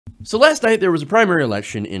So last night there was a primary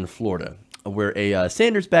election in Florida where a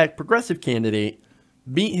Sanders-backed progressive candidate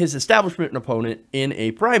beat his establishment opponent in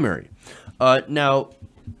a primary. Now,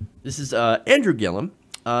 this is Andrew Gillum,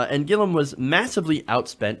 and Gillum was massively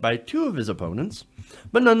outspent by two of his opponents,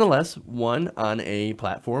 but nonetheless won on a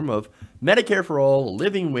platform of Medicare for all,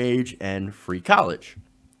 living wage, and free college.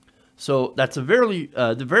 So that's the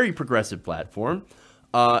very progressive platform.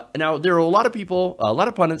 Now, there are a lot of people, a lot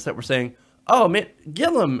of pundits that were saying, oh, man,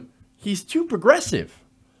 Gillum, he's too progressive.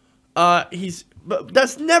 But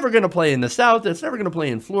that's never going to play in the South. That's never going to play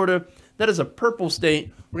in Florida. That is a purple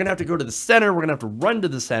state. We're going to have to go to the center. We're going to have to run to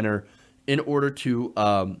the center in order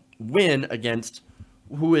to win against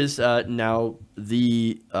who is now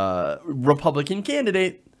the Republican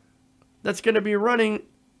candidate that's going to be running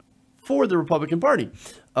for the Republican Party.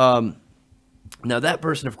 Now, that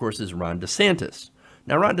person, of course, is Ron DeSantis.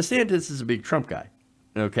 Now, Ron DeSantis is a big Trump guy.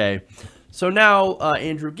 Okay. So now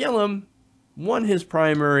Andrew Gillum won his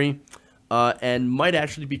primary and might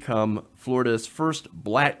actually become Florida's first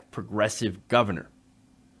black progressive governor.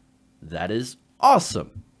 That is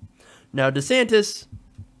awesome. Now, DeSantis,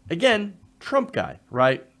 again, Trump guy,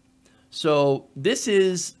 right? So this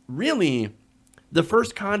is really the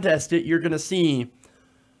first contest that you're going to see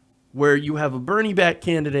where you have a Bernie-backed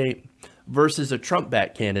candidate versus a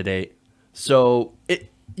Trump-backed candidate. So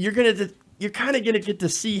you're kind of going to get to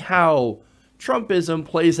see how Trumpism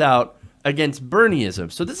plays out against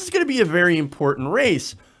Bernieism. So this is going to be a very important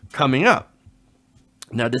race coming up.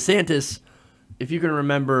 Now, DeSantis, if you can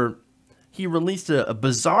remember, he released a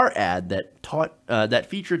bizarre ad that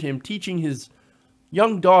featured him teaching his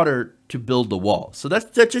young daughter to build the wall. So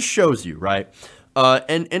that just shows you, right?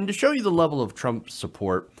 And to show you the level of Trump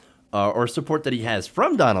support or support that he has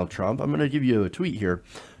from Donald Trump, I'm going to give you a tweet here.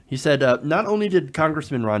 He said, not only did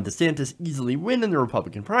Congressman Ron DeSantis easily win in the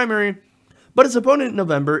Republican primary, but his opponent in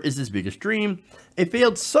November is his biggest dream, a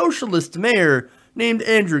failed socialist mayor named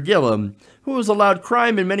Andrew Gillum, who has allowed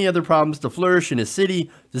crime and many other problems to flourish in his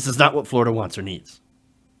city. This is not what Florida wants or needs.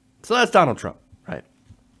 So that's Donald Trump, right?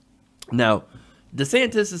 Now,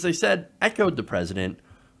 DeSantis, as I said, echoed the president,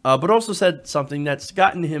 but also said something that's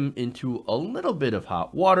gotten him into a little bit of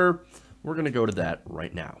hot water. We're going to go to that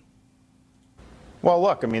right now. Well,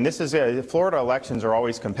 look, I mean, Florida elections are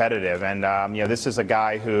always competitive, and this is a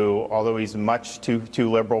guy who, although he's much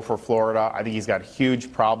too liberal for Florida, I think he's got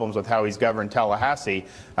huge problems with how he's governed Tallahassee.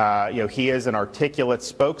 He is an articulate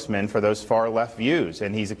spokesman for those far left views,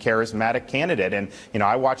 and he's a charismatic candidate. And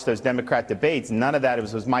I watched those Democrat debates. None of that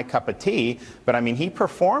was my cup of tea, but I mean, he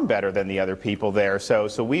performed better than the other people there.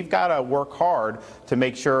 So we've got to work hard to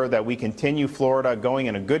make sure that we continue Florida going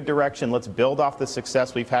in a good direction. Let's build off the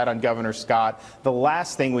success we've had on Governor Scott. The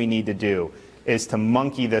last thing we need to do is to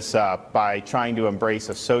monkey this up by trying to embrace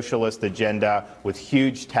a socialist agenda with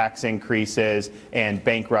huge tax increases and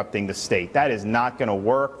bankrupting the state. That is not going to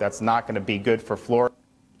work. That's not going to be good for Florida.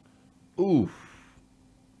 Ooh,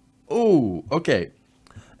 okay.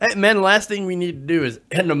 Hey, man, the last thing we need to do is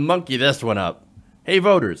to monkey this one up. Hey,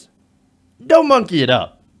 voters, don't monkey it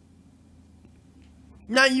up.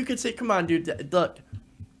 Now you could say, come on, dude, look.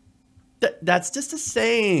 That's just a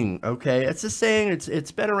saying, okay? It's a saying.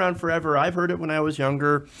 It's been around forever. I've heard it when I was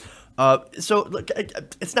younger. So look,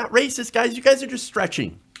 it's not racist, guys. You guys are just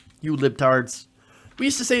stretching, you libtards. We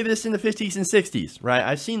used to say this in the 50s and 60s, right?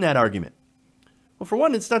 I've seen that argument. Well, for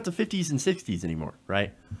one, it's not the 50s and 60s anymore,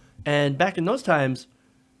 right? And back in those times,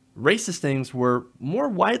 racist things were more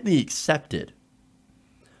widely accepted.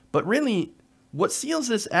 But really, what seals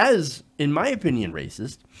this as, in my opinion,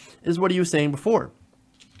 racist, is what he was saying before.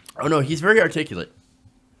 Oh, no, he's very articulate.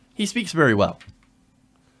 He speaks very well.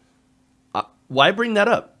 Why bring that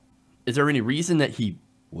up? Is there any reason that he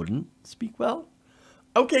wouldn't speak well?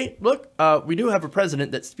 Okay, look, we do have a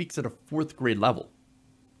president that speaks at a 4th grade level.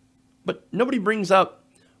 But nobody brings up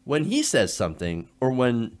when he says something or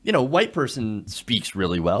when, a white person speaks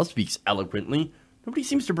really well, speaks eloquently. Nobody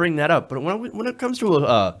seems to bring that up. But when it comes to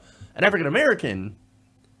an African-American,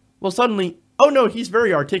 well, suddenly... Oh no, he's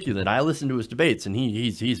very articulate. I listen to his debates, and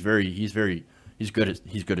he's good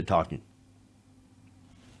at talking.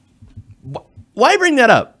 Why bring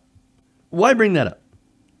that up? Why bring that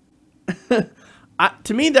up?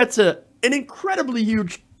 To me, that's an incredibly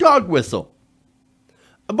huge dog whistle.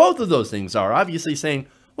 Both of those things are obviously saying,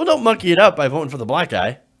 well, don't monkey it up by voting for the black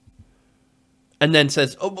guy, and then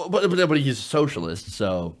says, oh, but he's a socialist,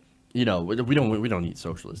 so we don't need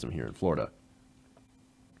socialism here in Florida.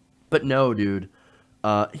 But no, dude.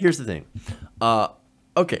 Here's the thing.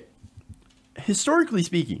 Okay. Historically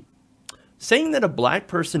speaking, saying that a black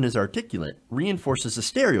person is articulate reinforces a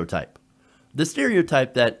stereotype. The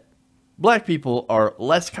stereotype that black people are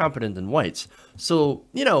less competent than whites. So,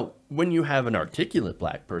 you know, when you have an articulate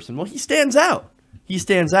black person, well, he stands out. He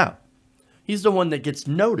stands out. He's the one that gets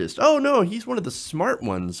noticed. Oh, no, he's one of the smart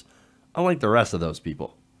ones, unlike the rest of those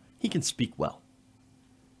people. He can speak well.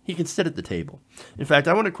 He can sit at the table. In fact,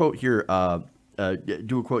 I want to quote here,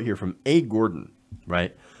 do a quote here from A. Gordon,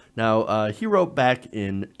 right? Now, he wrote back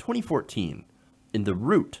in 2014 in The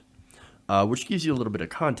Root, which gives you a little bit of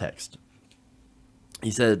context.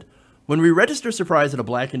 He said, when we register surprise at a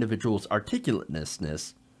black individual's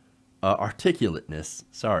articulateness,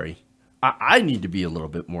 sorry, I need to be a little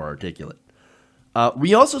bit more articulate.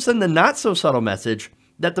 We also send the not so subtle message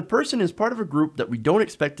that the person is part of a group that we don't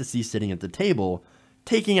expect to see sitting at the table,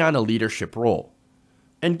 taking on a leadership role.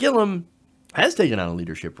 And Gillum has taken on a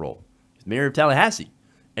leadership role. He's mayor of Tallahassee,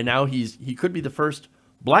 and now he could be the first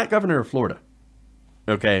black governor of Florida.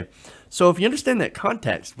 Okay, so if you understand that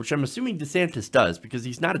context, which I'm assuming DeSantis does because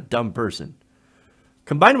he's not a dumb person,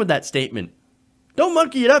 combined with that statement, don't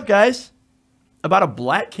monkey it up, guys, about a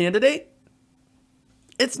black candidate,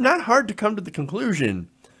 it's not hard to come to the conclusion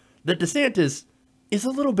that DeSantis is a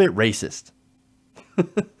little bit racist.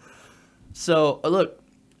 So, look,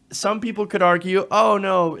 some people could argue, oh,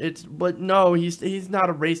 no, but no, he's not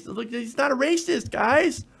a racist. Look, he's not a racist,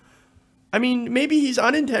 guys. I mean, maybe he's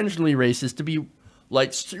unintentionally racist to be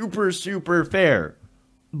like super, super fair,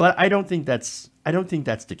 but I don't think that's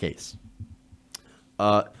the case.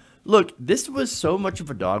 Look, this was so much of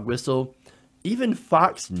a dog whistle, even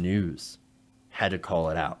Fox News had to call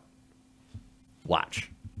it out. Watch.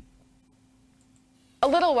 A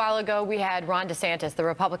little while ago, we had Ron DeSantis, the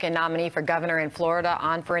Republican nominee for governor in Florida,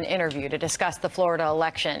 on for an interview to discuss the Florida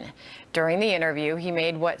election. During the interview, he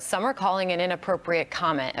made what some are calling an inappropriate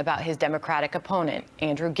comment about his Democratic opponent,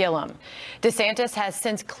 Andrew Gillum. DeSantis has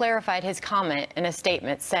since clarified his comment in a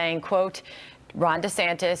statement saying, quote, Ron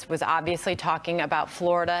DeSantis was obviously talking about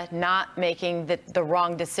Florida not making the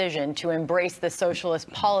wrong decision to embrace the socialist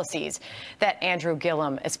policies that Andrew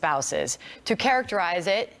Gillum espouses. To characterize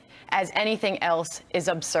it as anything else is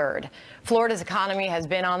absurd. Florida's economy has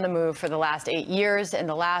been on the move for the last 8 years, and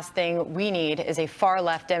the last thing we need is a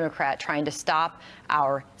far-left Democrat trying to stop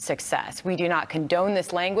our success. We do not condone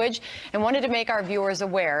this language and wanted to make our viewers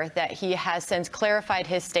aware that he has since clarified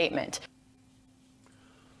his statement.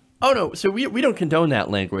 Oh, no, so we don't condone that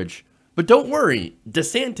language, but don't worry,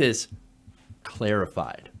 DeSantis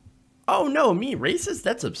clarified. Oh, no, me, racist?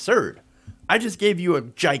 That's absurd. I just gave you a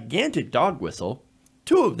gigantic dog whistle,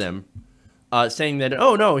 2 of them, saying that,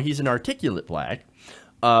 oh, no, he's an articulate black.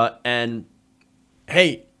 And,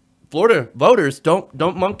 hey, Florida voters, don't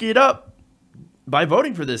monkey it up by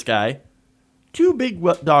voting for this guy. 2 big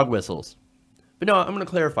dog whistles. But no, I'm going to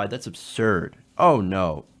clarify. That's absurd. Oh,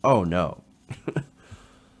 no. Oh, no.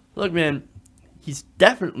 Look, man, he's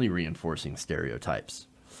definitely reinforcing stereotypes.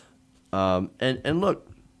 And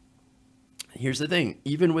look, here's the thing.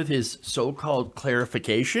 Even with his so-called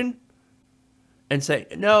clarification, and say,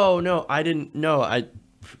 no, I didn't, no,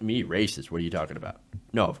 me, racist, what are you talking about?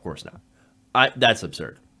 No, of course not. That's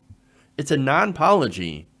absurd. It's a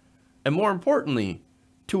non-apology, and more importantly,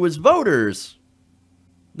 to his voters,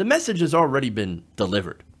 the message has already been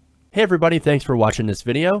delivered. Hey everybody, thanks for watching this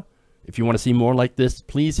video. If you want to see more like this,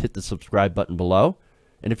 please hit the subscribe button below.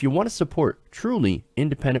 And if you want to support truly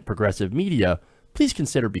independent progressive media, please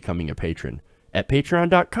consider becoming a patron at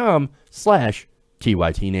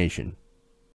patreon.com/TYTNation.